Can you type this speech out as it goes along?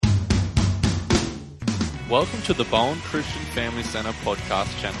Welcome to the Bowen Christian Family Centre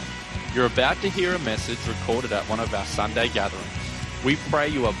podcast channel. You're about to hear a message recorded at one of our Sunday gatherings. We pray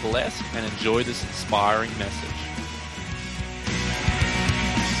you are blessed and enjoy this inspiring message.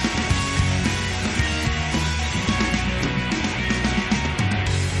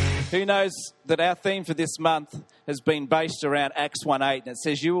 Who knows that our theme for this month has been based around Acts 1:8, and it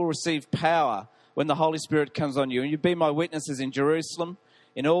says, "You will receive power when the Holy Spirit comes on you, and you'll be my witnesses in Jerusalem,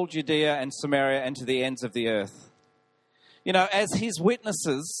 in all Judea and Samaria, and to the ends of the earth." You know, as his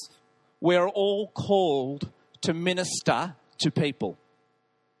witnesses, we're all called to minister to people.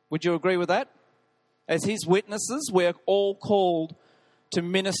 Would you agree with that? As his witnesses, we're all called to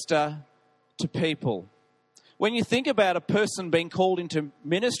minister to people. When you think about a person being called into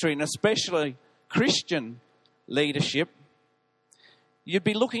ministry, and especially Christian leadership, you'd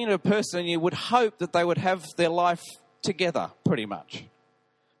be looking at a person and you would hope that they would have their life together, pretty much.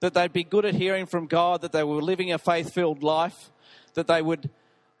 That they'd be good at hearing from God, that they were living a faith-filled life, that they would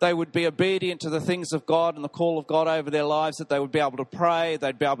be obedient to the things of God and the call of God over their lives, that they would be able to pray,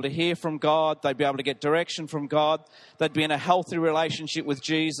 they'd be able to hear from God, they'd be able to get direction from God, they'd be in a healthy relationship with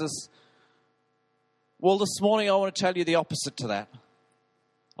Jesus. Well, this morning I want to tell you the opposite to that.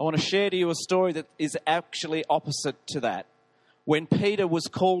 I want to share to you a story that is actually opposite to that. When Peter was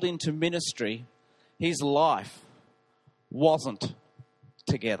called into ministry, his life wasn't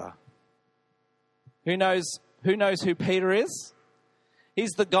together. Who knows who Peter is?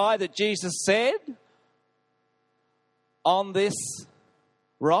 He's the guy that Jesus said, "On this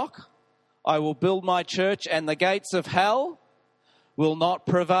rock I will build my church, and the gates of hell will not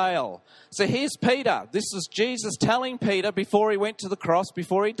prevail." So here's Peter. This is Jesus telling Peter before he went to the cross,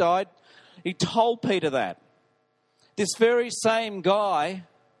 before he died. He told Peter that. This very same guy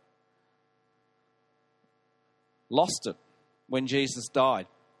lost it when Jesus died.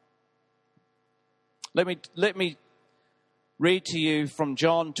 Let me read to you from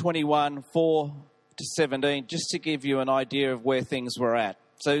John 21:4-17, just to give you an idea of where things were at.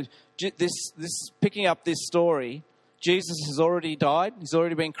 So picking up this story, Jesus has already died. He's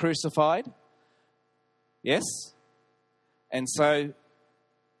already been crucified. Yes? And so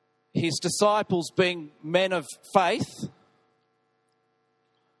his disciples, being men of faith,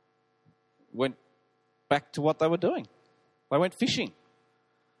 went back to what they were doing. They went fishing.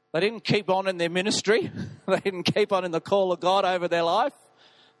 They didn't keep on in their ministry. They didn't keep on in the call of God over their life.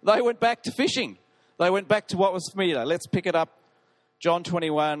 They went back to fishing. They went back to what was familiar. Let's pick it up. John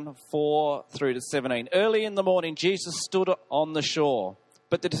 21:4-17. Early in the morning, Jesus stood on the shore,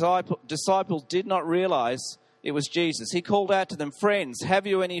 but the disciples did not realize it was Jesus. He called out to them, "Friends, have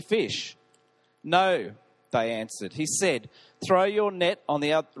you any fish?" "No," they answered. He said, "Throw your net on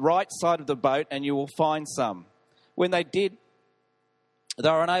the right side of the boat and you will find some." When they did, they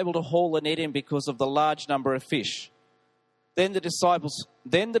were unable to haul the net in because of the large number of fish. Then the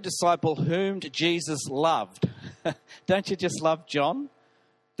disciple whom Jesus loved. Don't you just love John?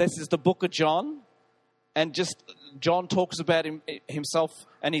 This is the book of John. And just John talks about himself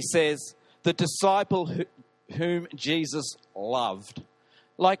and he says, the disciple whom Jesus loved.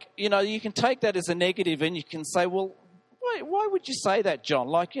 Like, you know, you can take that as a negative and you can say, well, why would you say that, John?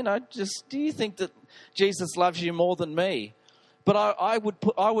 Like, you know, just do you think that Jesus loves you more than me? But I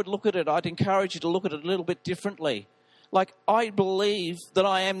would look at it, I'd encourage you to look at it a little bit differently. Like, I believe that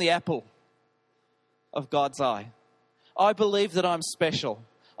I am the apple of God's eye. I believe that I'm special.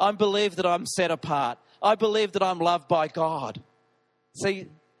 I believe that I'm set apart. I believe that I'm loved by God. See,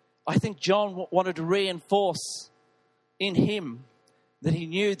 I think John wanted to reinforce in him that he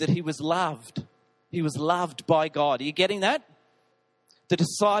knew that he was loved. He was loved by God. Are you getting that? The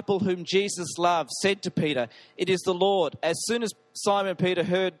disciple whom Jesus loved said to Peter, "It is the Lord." As soon as Simon Peter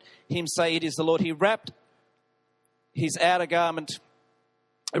heard him say, "It is the Lord," he wrapped his outer garment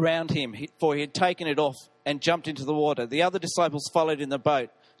around him, for he had taken it off, and jumped into the water. The other disciples followed in the boat,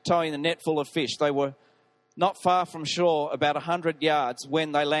 towing the net full of fish. They were not far from shore, about 100 yards.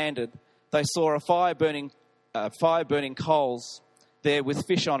 When they landed, they saw a fire burning coals there with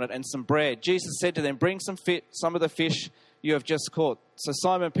fish on it and some bread. Jesus said to them, "Bring some of the fish you have just caught." So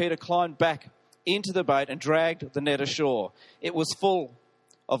Simon Peter climbed back into the boat and dragged the net ashore. It was full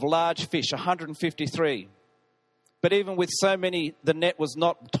of large fish, 153. But even with so many, the net was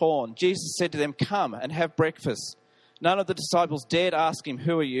not torn. Jesus said to them, "Come and have breakfast." None of the disciples dared ask him,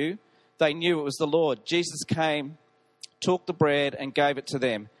 "Who are you?" They knew it was the Lord. Jesus came, took the bread and gave it to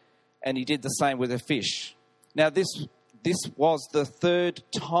them, and he did the same with the fish. Now this was the third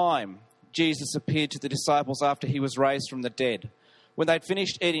time Jesus appeared to the disciples after he was raised from the dead. When they'd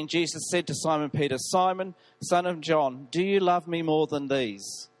finished eating, Jesus said to Simon Peter, "Simon, son of John, do you love me more than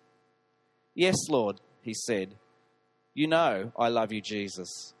these?" "Yes, Lord," he said. You know I love you,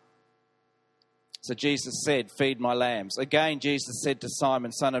 Jesus. So Jesus said, feed my lambs. Again, Jesus said to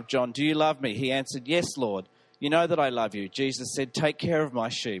Simon, son of John, do you love me? He answered, yes, Lord. You know that I love you. Jesus said, take care of my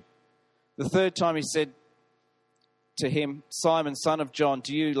sheep. The third time he said to him, Simon, son of John,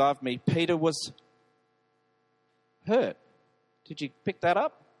 do you love me? Peter was hurt. Did you pick that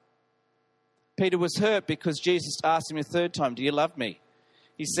up? Peter was hurt because Jesus asked him a third time, do you love me?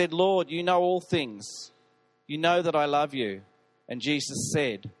 He said, Lord, you know all things. You know that I love you. And Jesus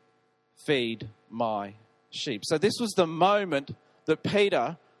said, feed my sheep. So this was the moment that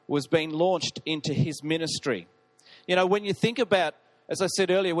Peter was being launched into his ministry. You know, when you think about, as I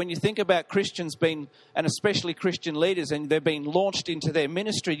said earlier, when you think about Christians being, and especially Christian leaders, and they're being launched into their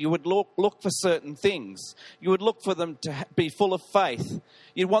ministry, you would look for certain things. You would look for them to be full of faith.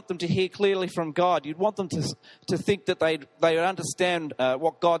 You'd want them to hear clearly from God. You'd want them to think that they understand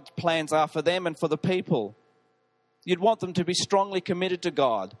what God's plans are for them and for the people. You'd want them to be strongly committed to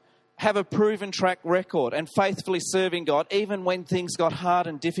God, have a proven track record, and faithfully serving God, even when things got hard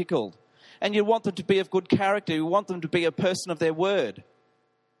and difficult. And you want them to be of good character. You want them to be a person of their word.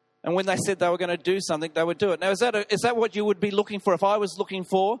 And when they said they were going to do something, they would do it. Now, is that what you would be looking for? If I was looking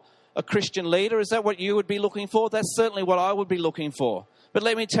for a Christian leader, is that what you would be looking for? That's certainly what I would be looking for. But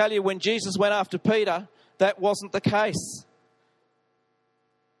let me tell you, when Jesus went after Peter, that wasn't the case.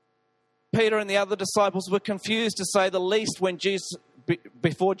 Peter and the other disciples were confused, to say the least,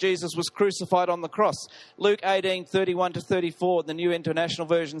 before Jesus was crucified on the cross. Luke 18:31-34, the New International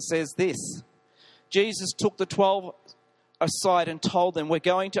Version says this. Jesus took the 12 aside and told them, we're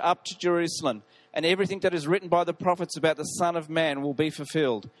going up to Jerusalem, and everything that is written by the prophets about the Son of Man will be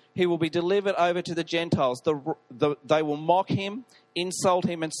fulfilled. He will be delivered over to the Gentiles. They will mock him, insult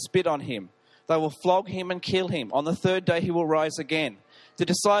him, and spit on him. They will flog him and kill him. On the third day he will rise again. The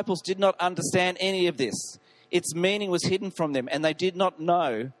disciples did not understand any of this. Its meaning was hidden from them, and they did not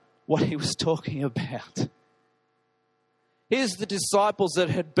know what he was talking about. Here's the disciples that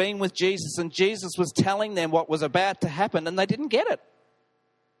had been with Jesus, and Jesus was telling them what was about to happen, and they didn't get it.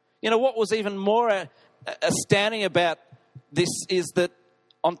 You know, what was even more astounding about this is that,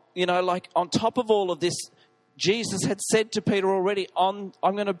 on top of all of this, Jesus had said to Peter already, I'm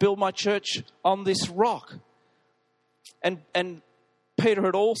going to build my church on this rock. And Peter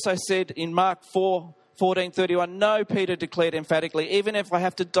had also said in Mark 4:14-31, no, Peter declared emphatically, even if I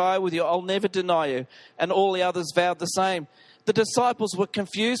have to die with you, I'll never deny you. And all the others vowed the same. The disciples were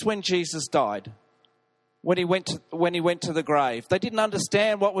confused when Jesus died, when he went to the grave. They didn't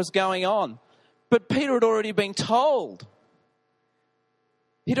understand what was going on. But Peter had already been told.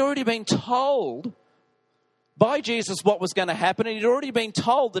 He'd already been told by Jesus what was going to happen, and he'd already been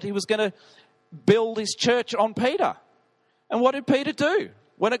told that he was going to build his church on Peter. And what did Peter do?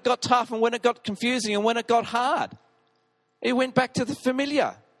 When it got tough and when it got confusing and when it got hard, he went back to the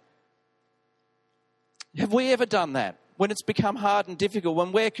familiar. Have we ever done that? When it's become hard and difficult,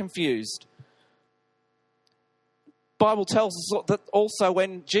 when we're confused? The Bible tells us that also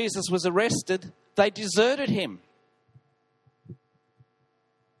when Jesus was arrested, they deserted him.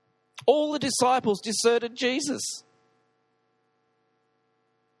 All the disciples deserted Jesus.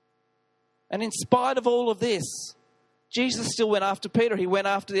 And in spite of all of this, Jesus still went after Peter. He went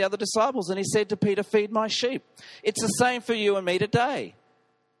after the other disciples, and he said to Peter, feed my sheep. It's the same for you and me today.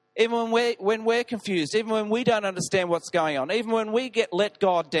 Even when we're confused, even when we don't understand what's going on, even when we get let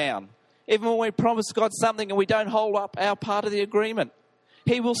God down, even when we promise God something and we don't hold up our part of the agreement,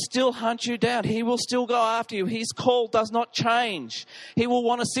 he will still hunt you down. He will still go after you. His call does not change. He will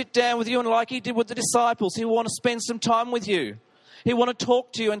want to sit down with you, and like he did with the disciples, he will want to spend some time with you. He will want to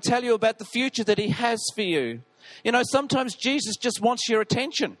talk to you and tell you about the future that he has for you. You know, sometimes Jesus just wants your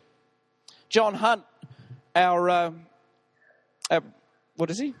attention. John Hunt, our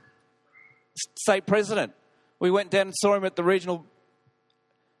state president, we went down and saw him at the regional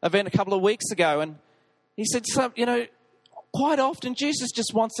event a couple of weeks ago, and he said, quite often Jesus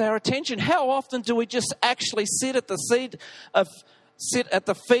just wants our attention. How often do we just actually sit at the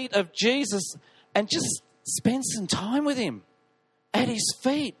feet of Jesus and just spend some time with him at his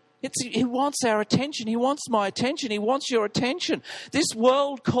feet? He wants our attention. He wants my attention. He wants your attention. This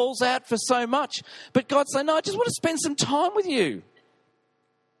world calls out for so much, but God's saying, no, I just want to spend some time with you.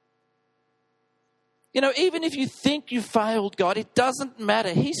 You know, even if you think you failed God, it doesn't matter.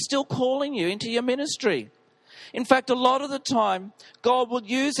 He's still calling you into your ministry. In fact, a lot of the time, God will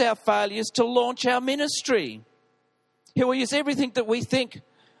use our failures to launch our ministry. He will use everything that we think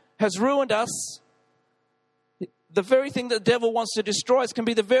has ruined us. The very thing that the devil wants to destroy us can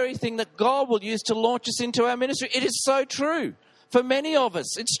be the very thing that God will use to launch us into our ministry. It is so true for many of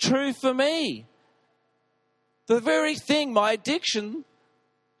us. It's true for me. The very thing, my addiction,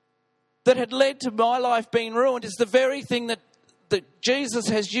 that had led to my life being ruined is the very thing that Jesus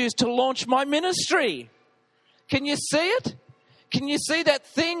has used to launch my ministry. Can you see it? Can you see that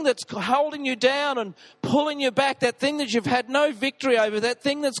thing that's holding you down and pulling you back, that thing that you've had no victory over, that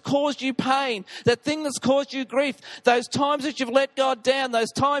thing that's caused you pain, that thing that's caused you grief, those times that you've let God down,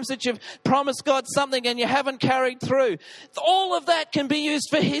 those times that you've promised God something and you haven't carried through. All of that can be used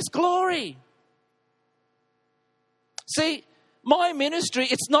for His glory. See, my ministry,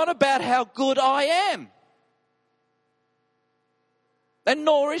 it's not about how good I am. And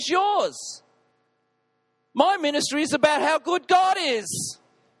nor is yours. My ministry is about how good God is.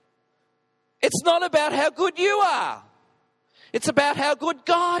 It's not about how good you are. It's about how good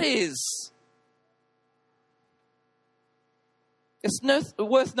God is. It's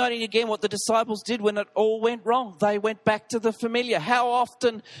worth noting again what the disciples did when it all went wrong. They went back to the familiar. How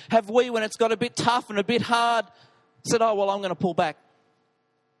often have we, when it's got a bit tough and a bit hard, said, oh, well, I'm going to pull back.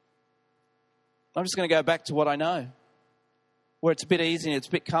 I'm just going to go back to what I know, where it's a bit easy and it's a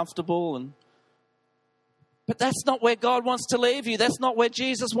bit comfortable. But that's not where God wants to leave you. That's not where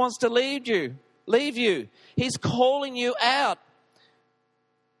Jesus wants to leave you. He's calling you out.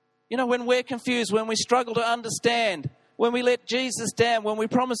 You know, when we're confused, when we struggle to understand, when we let Jesus down, when we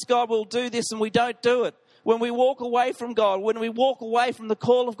promise God we'll do this and we don't do it, when we walk away from God, when we walk away from the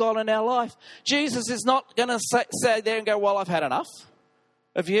call of God in our life, Jesus is not going to say there and go, well, I've had enough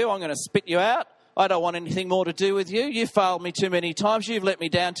of you. I'm going to spit you out. I don't want anything more to do with you. You failed me too many times. You've let me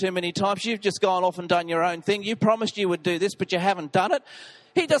down too many times. You've just gone off and done your own thing. You promised you would do this, but you haven't done it.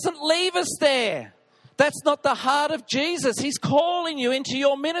 He doesn't leave us there. That's not the heart of Jesus. He's calling you into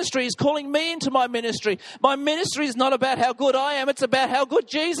your ministry. He's calling me into my ministry. My ministry is not about how good I am. It's about how good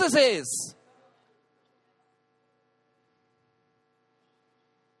Jesus is.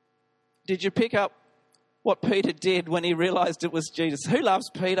 Did you pick up what Peter did when he realized it was Jesus? Who loves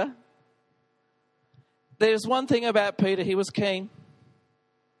Peter? There's one thing about Peter, he was keen.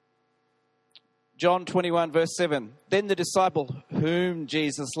 John 21 verse 7. Then the disciple whom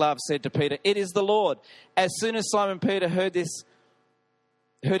Jesus loved said to Peter, it is the Lord. As soon as Simon Peter heard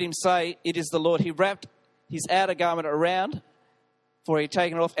him say, it is the Lord, he wrapped his outer garment around, for he had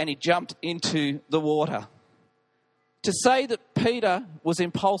taken it off, and he jumped into the water. To say that Peter was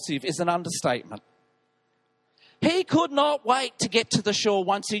impulsive is an understatement. He could not wait to get to the shore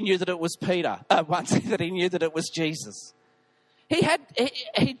once he knew that it was once that he knew that it was Jesus.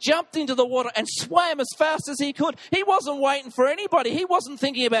 He jumped into the water and swam as fast as he could. He wasn't waiting for anybody. He wasn't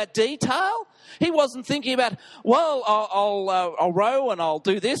thinking about detail. He wasn't thinking about, well, I'll row and I'll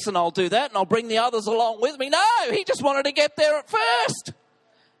do this and I'll do that and I'll bring the others along with me. No, he just wanted to get there at first.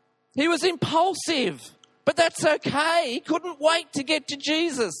 He was impulsive. But that's okay. He couldn't wait to get to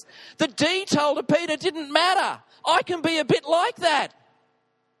Jesus. The detail to Peter didn't matter. I can be a bit like that.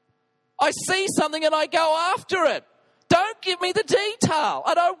 I see something and I go after it. Don't give me the detail.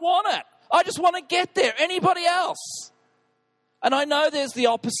 I don't want it. I just want to get there. Anybody else? And I know there's the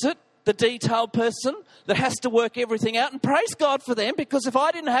opposite, the detailed person that has to work everything out. And praise God for them, because if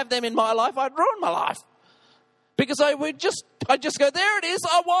I didn't have them in my life, I'd ruin my life. Because I'd just go, there it is,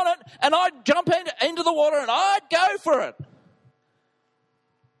 I want it, and I'd jump into the water and I'd go for it.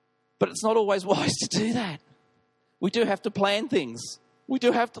 But it's not always wise to do that. We do have to plan things. We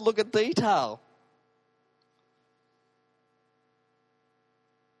do have to look at detail.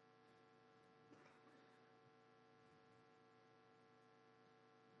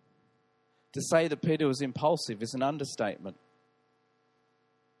 To say that Peter was impulsive is an understatement.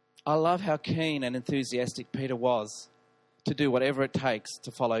 I love how keen and enthusiastic Peter was to do whatever it takes to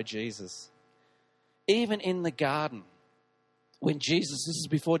follow Jesus. Even in the garden, when this is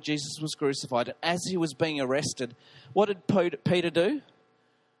before Jesus was crucified, and as he was being arrested, what did Peter do?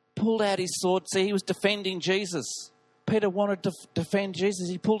 Pulled out his sword. See, he was defending Jesus. Peter wanted to defend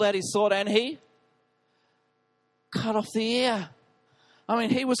Jesus. He pulled out his sword and he cut off the ear. I mean,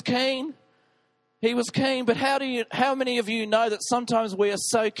 he was keen. He was keen, but how many of you know that sometimes we are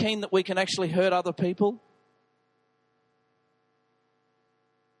so keen that we can actually hurt other people?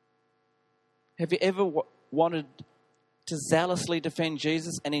 Have you ever wanted to zealously defend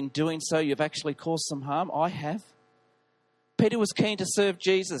Jesus, and in doing so you've actually caused some harm? I have. Peter was keen to serve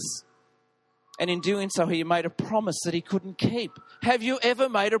Jesus, and in doing so he made a promise that he couldn't keep. Have you ever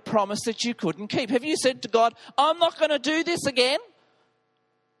made a promise that you couldn't keep? Have you said to God, I'm not going to do this again?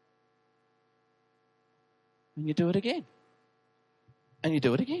 And you do it again. And you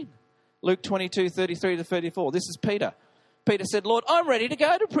do it again. Luke 22:33-34. This is Peter. Peter said, Lord, I'm ready to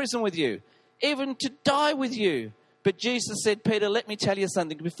go to prison with you, even to die with you. But Jesus said, Peter, let me tell you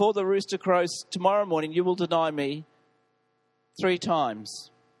something. Before the rooster crows tomorrow morning, you will deny me 3 times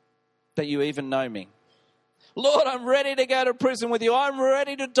that you even know me. Lord, I'm ready to go to prison with you. I'm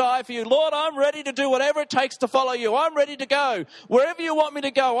ready to die for you. Lord, I'm ready to do whatever it takes to follow you. I'm ready to go wherever you want me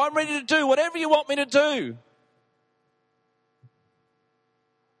to go. I'm ready to do whatever you want me to do.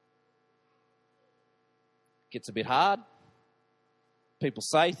 Gets a bit hard. People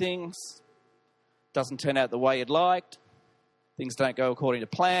say things. Doesn't turn out the way you'd liked. Things don't go according to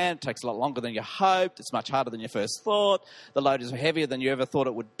plan. It takes a lot longer than you hoped. It's much harder than you first thought. The load is heavier than you ever thought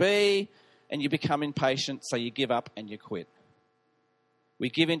it would be. And you become impatient, so you give up and you quit. We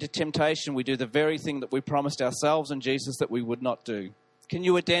give in to temptation. We do the very thing that we promised ourselves and Jesus that we would not do. Can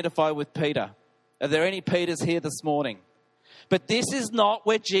you identify with Peter? Are there any Peters here this morning? But this is not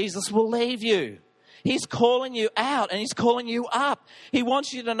where Jesus will leave you. He's calling you out and he's calling you up. He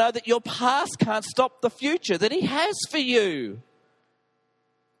wants you to know that your past can't stop the future that he has for you.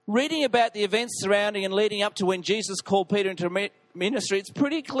 Reading about the events surrounding and leading up to when Jesus called Peter into ministry, it's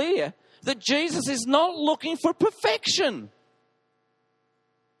pretty clear that Jesus is not looking for perfection.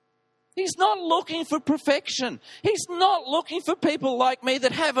 He's not looking for perfection. He's not looking for people like me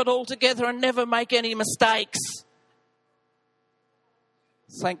that have it all together and never make any mistakes.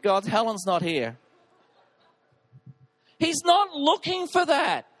 Thank God Helen's not here. He's not looking for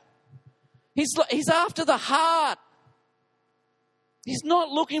that. He's after the heart. He's not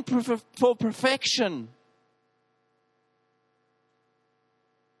looking for perfection.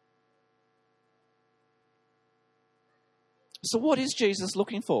 So what is Jesus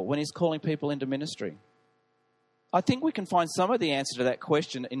looking for when he's calling people into ministry? I think we can find some of the answer to that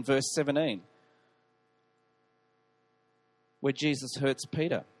question in verse 17, where Jesus hurts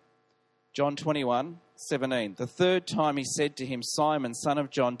Peter. John 21:17. The third time he said to him, Simon, son of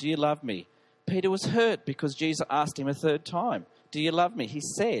John, do you love me? Peter was hurt because Jesus asked him a third time, do you love me? He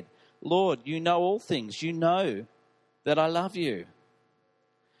said, Lord, you know all things. You know that I love you.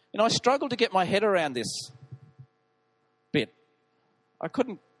 I struggled to get my head around this bit. I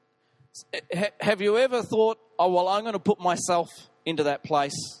couldn't. Have you ever thought, oh, well, I'm going to put myself into that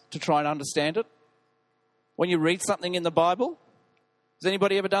place to try and understand it? When you read something in the Bible? Has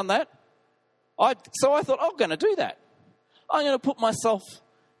anybody ever done that? So I thought, I'm going to do that. I'm going to put myself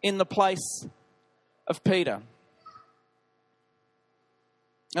in the place of Peter.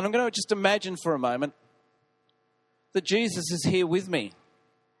 And I'm going to just imagine for a moment that Jesus is here with me.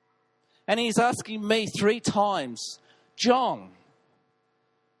 And he's asking me 3 times, John,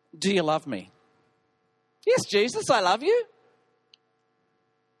 do you love me? Yes, Jesus, I love you.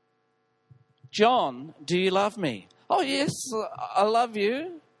 John, do you love me? Oh, yes, I love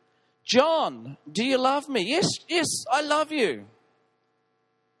you. John, do you love me? Yes, yes, I love you.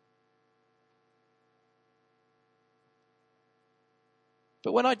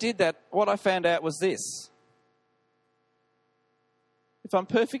 But when I did that, what I found out was this. If I'm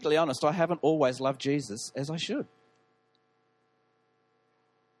perfectly honest, I haven't always loved Jesus as I should.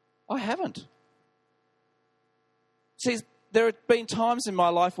 I haven't. See, there have been times in my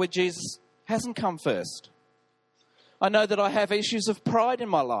life where Jesus hasn't come first. I know that I have issues of pride in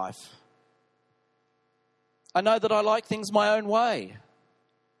my life. I know that I like things my own way.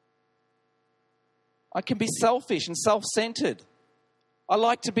 I can be selfish and self-centered. I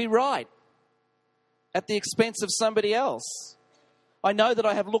like to be right at the expense of somebody else. I know that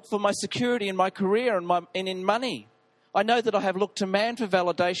I have looked for my security in my career and in money. I know that I have looked to man for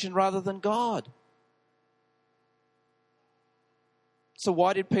validation rather than God. So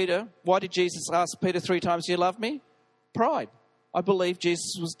why did Jesus ask Peter 3 times, do you love me? Pride. I believe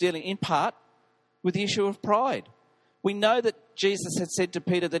Jesus was dealing in part with the issue of pride. We know that Jesus had said to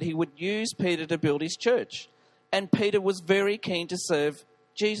Peter that he would use Peter to build his church. And Peter was very keen to serve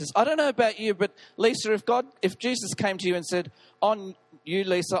Jesus. I don't know about you, but Lisa, if Jesus came to you and said, on you,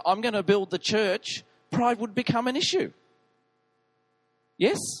 Lisa, I'm going to build the church, pride would become an issue.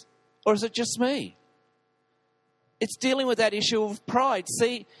 Yes? Or is it just me? It's dealing with that issue of pride.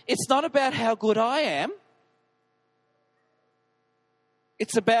 See, it's not about how good I am.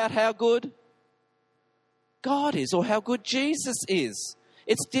 It's about how good God is or how good Jesus is.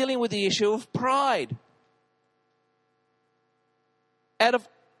 It's dealing with the issue of pride.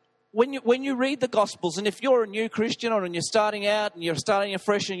 When you read the Gospels, and if you're a new Christian or you're starting out and you're starting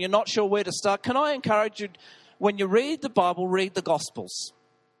afresh and you're not sure where to start, can I encourage you, when you read the Bible, read the Gospels.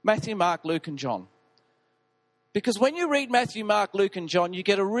 Matthew, Mark, Luke and John. Because when you read Matthew, Mark, Luke and John, you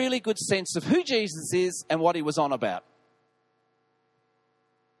get a really good sense of who Jesus is and what he was on about.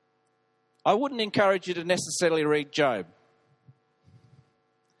 I wouldn't encourage you to necessarily read Job.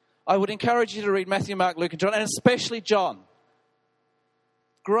 I would encourage you to read Matthew, Mark, Luke and John, and especially John.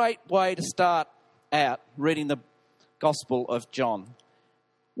 Great way to start out reading the Gospel of John.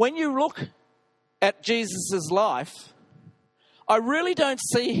 When you look at Jesus' life, I really don't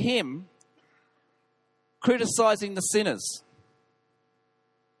see him criticising the sinners.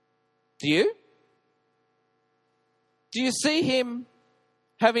 Do you? Do you see him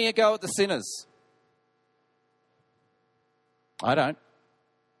having a go at the sinners? I don't.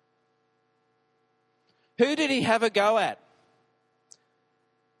 Who did he have a go at?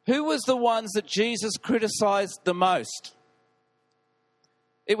 Who was the ones that Jesus criticised the most?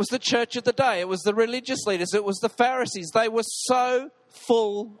 It was the church of the day. It was the religious leaders. It was the Pharisees. They were so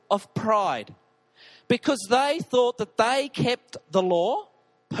full of pride because they thought that they kept the law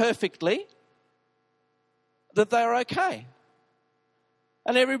perfectly, that they were okay.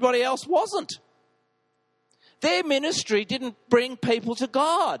 And everybody else wasn't. Their ministry didn't bring people to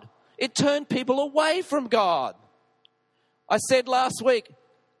God. It turned people away from God. I said last week,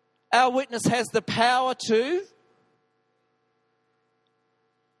 our witness has the power to...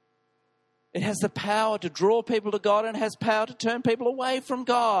 It has the power to draw people to God and has power to turn people away from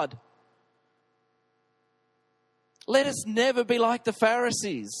God. Let us never be like the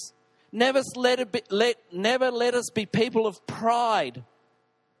Pharisees. Never let us be people of pride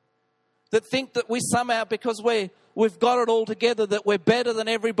that think that we somehow, because we've got it all together, that we're better than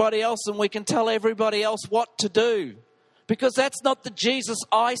everybody else and we can tell everybody else what to do. Because that's not the Jesus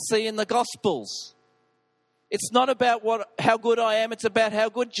I see in the Gospels. It's not about how good I am, it's about how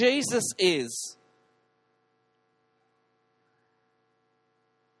good Jesus is.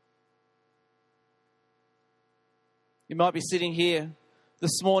 You might be sitting here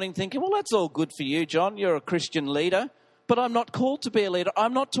this morning thinking, well, that's all good for you, John. You're a Christian leader, but I'm not called to be a leader.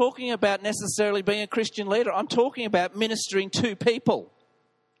 I'm not talking about necessarily being a Christian leader. I'm talking about ministering to people.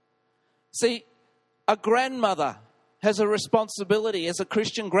 See, a grandmother has a responsibility as a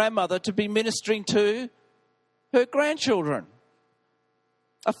Christian grandmother to be ministering to her grandchildren.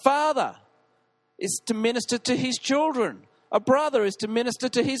 A father is to minister to his children. A brother is to minister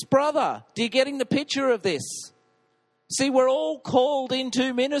to his brother. Do you getting the picture of this? See, we're all called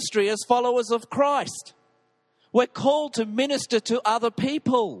into ministry as followers of Christ. We're called to minister to other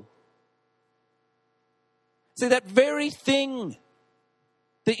people. See, that very thing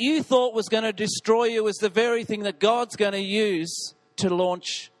that you thought was going to destroy you is the very thing that God's going to use to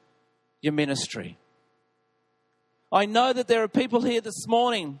launch your ministry. I know that there are people here this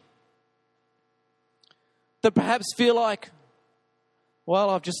morning that perhaps feel like, well,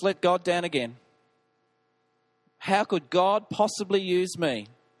 I've just let God down again. How could God possibly use me?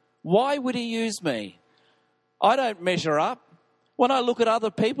 Why would he use me? I don't measure up. When I look at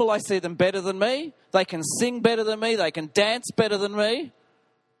other people, I see them better than me. They can sing better than me. They can dance better than me.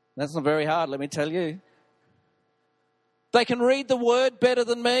 That's not very hard, let me tell you. They can read the word better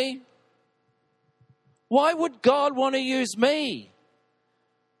than me. Why would God want to use me?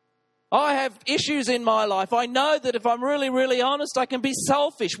 I have issues in my life. I know that if I'm really, really honest, I can be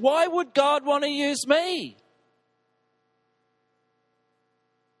selfish. Why would God want to use me?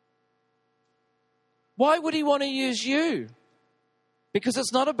 Why would he want to use you? Because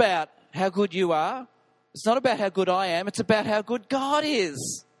it's not about how good you are. It's not about how good I am. It's about how good God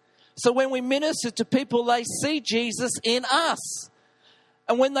is. So when we minister to people, they see Jesus in us.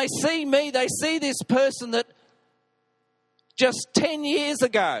 And when they see me, they see this person that just 10 years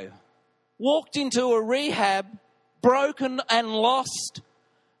ago walked into a rehab, broken and lost,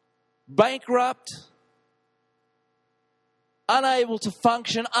 bankrupt, unable to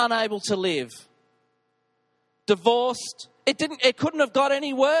function, unable to live, divorced. It couldn't have got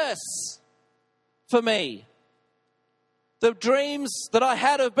any worse for me. The dreams that I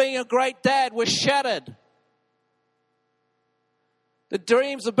had of being a great dad were shattered. The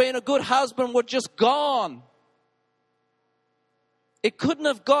dreams of being a good husband were just gone. It couldn't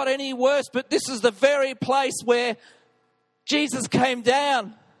have got any worse, but this is the very place where Jesus came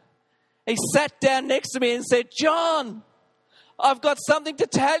down. He sat down next to me and said, John, I've got something to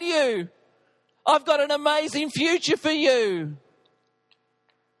tell you. I've got an amazing future for you.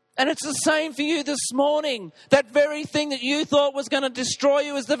 And it's the same for you this morning. That very thing that you thought was going to destroy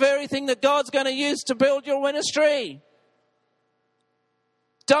you is the very thing that God's going to use to build your ministry.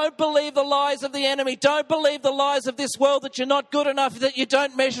 Don't believe the lies of the enemy. Don't believe the lies of this world that you're not good enough, that you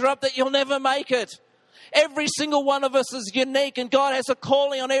don't measure up, that you'll never make it. Every single one of us is unique, and God has a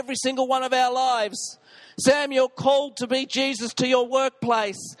calling on every single one of our lives. Sam, you're called to be Jesus to your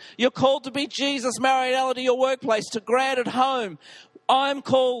workplace. You're called to be Jesus, Marianella, to your workplace, to Grant at home. I'm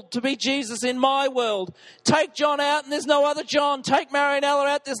called to be Jesus in my world. Take John out and there's no other John. Take Marianella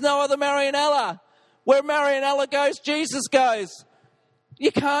out, there's no other Marianella. Where Marianella goes, Jesus goes.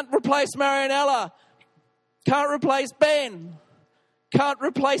 You can't replace Marianella. Can't replace Ben. Can't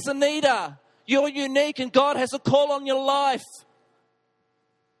replace Anita. You're unique and God has a call on your life.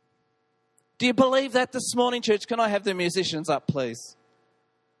 Do you believe that this morning, church? Can I have the musicians up, please?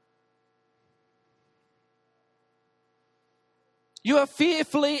 You are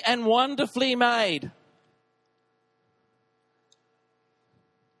fearfully and wonderfully made.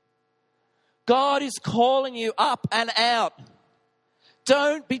 God is calling you up and out.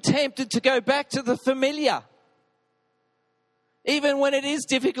 Don't be tempted to go back to the familiar. Even when it is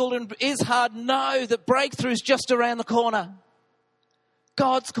difficult and is hard, know that breakthrough's just around the corner.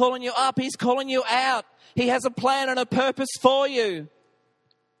 God's calling you up. He's calling you out. He has a plan and a purpose for you.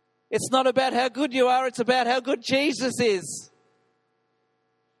 It's not about how good you are. It's about how good Jesus is.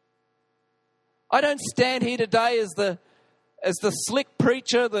 I don't stand here today as the slick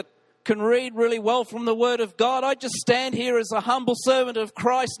preacher that can read really well from the Word of God. I just stand here as a humble servant of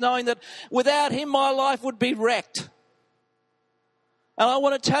Christ, knowing that without Him, my life would be wrecked. And I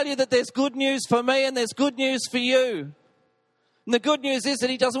want to tell you that there's good news for me and there's good news for you. And the good news is that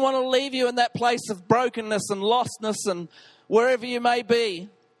He doesn't want to leave you in that place of brokenness and lostness and wherever you may be.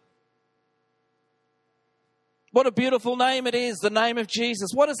 What a beautiful name it is, the name of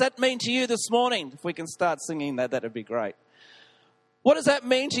Jesus. What does that mean to you this morning? If we can start singing that, that'd be great. What does that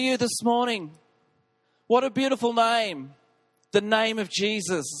mean to you this morning? What a beautiful name, the name of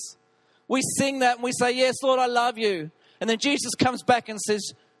Jesus. We sing that and we say, yes, Lord, I love you. And then Jesus comes back and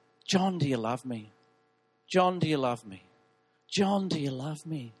says, John, do you love me? John, do you love me? John, do you love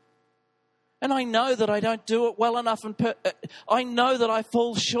me? And I know that I don't do it well enough, and I know that I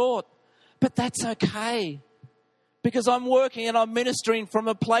fall short, but that's okay. Because I'm working and I'm ministering from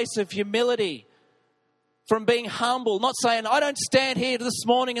a place of humility, from being humble, not saying, I don't stand here this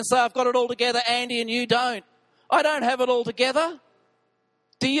morning and say, I've got it all together, Andy, and you don't. I don't have it all together.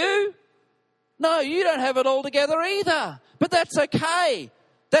 Do you? No, you don't have it all together either. But that's okay.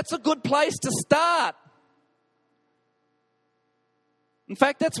 That's a good place to start. In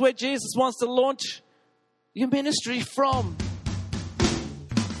fact, that's where Jesus wants to launch your ministry from.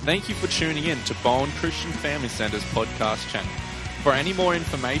 Thank you for tuning in to Bowen Christian Family Centre's podcast channel. For any more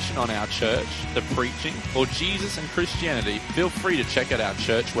information on our church, the preaching, or Jesus and Christianity, feel free to check out our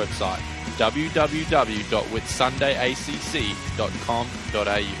church website,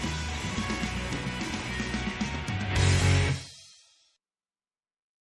 www.whitsundayacc.com.au.